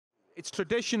it's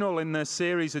traditional in the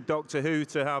series of Doctor Who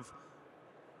to have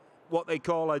what they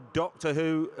call a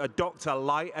Doctor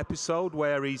Light episode,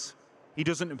 where he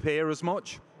doesn't appear as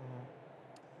much.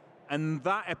 And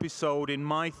that episode in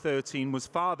my 13 was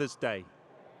Father's Day.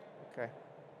 Okay.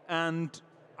 And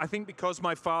I think because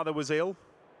my father was ill,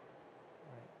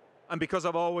 and because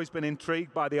I've always been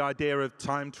intrigued by the idea of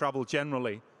time travel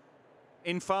generally,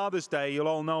 in Father's Day, you'll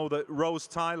all know that Rose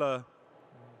Tyler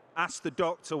asked the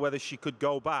Doctor whether she could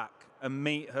go back and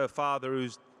meet her father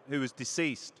who was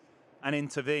deceased and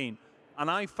intervene.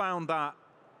 And I found that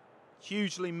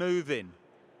hugely moving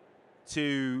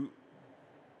to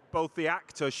both the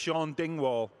actor, Sean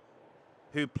Dingwall,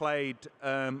 who played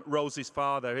Rose's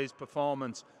father, his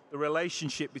performance, the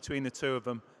relationship between the two of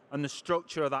them, and the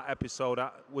structure of that episode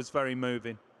was very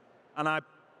moving. And I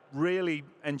really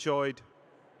enjoyed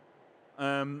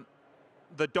the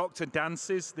Doctor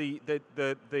dances.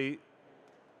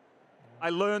 I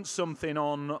learned something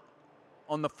on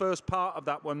the first part of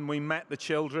that when we met the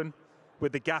children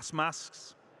with the gas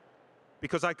masks,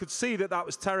 because I could see that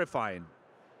was terrifying.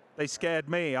 They scared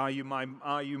me. Are you my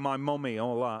mummy?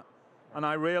 All that. And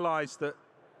I realized that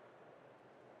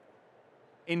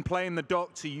in playing the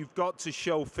Doctor, you've got to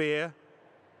show fear,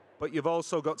 but you've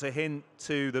also got to hint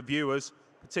to the viewers,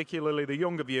 particularly the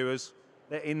younger viewers,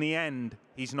 that in the end,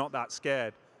 he's not that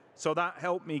scared. So that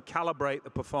helped me calibrate the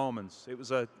performance. It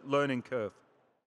was a learning curve.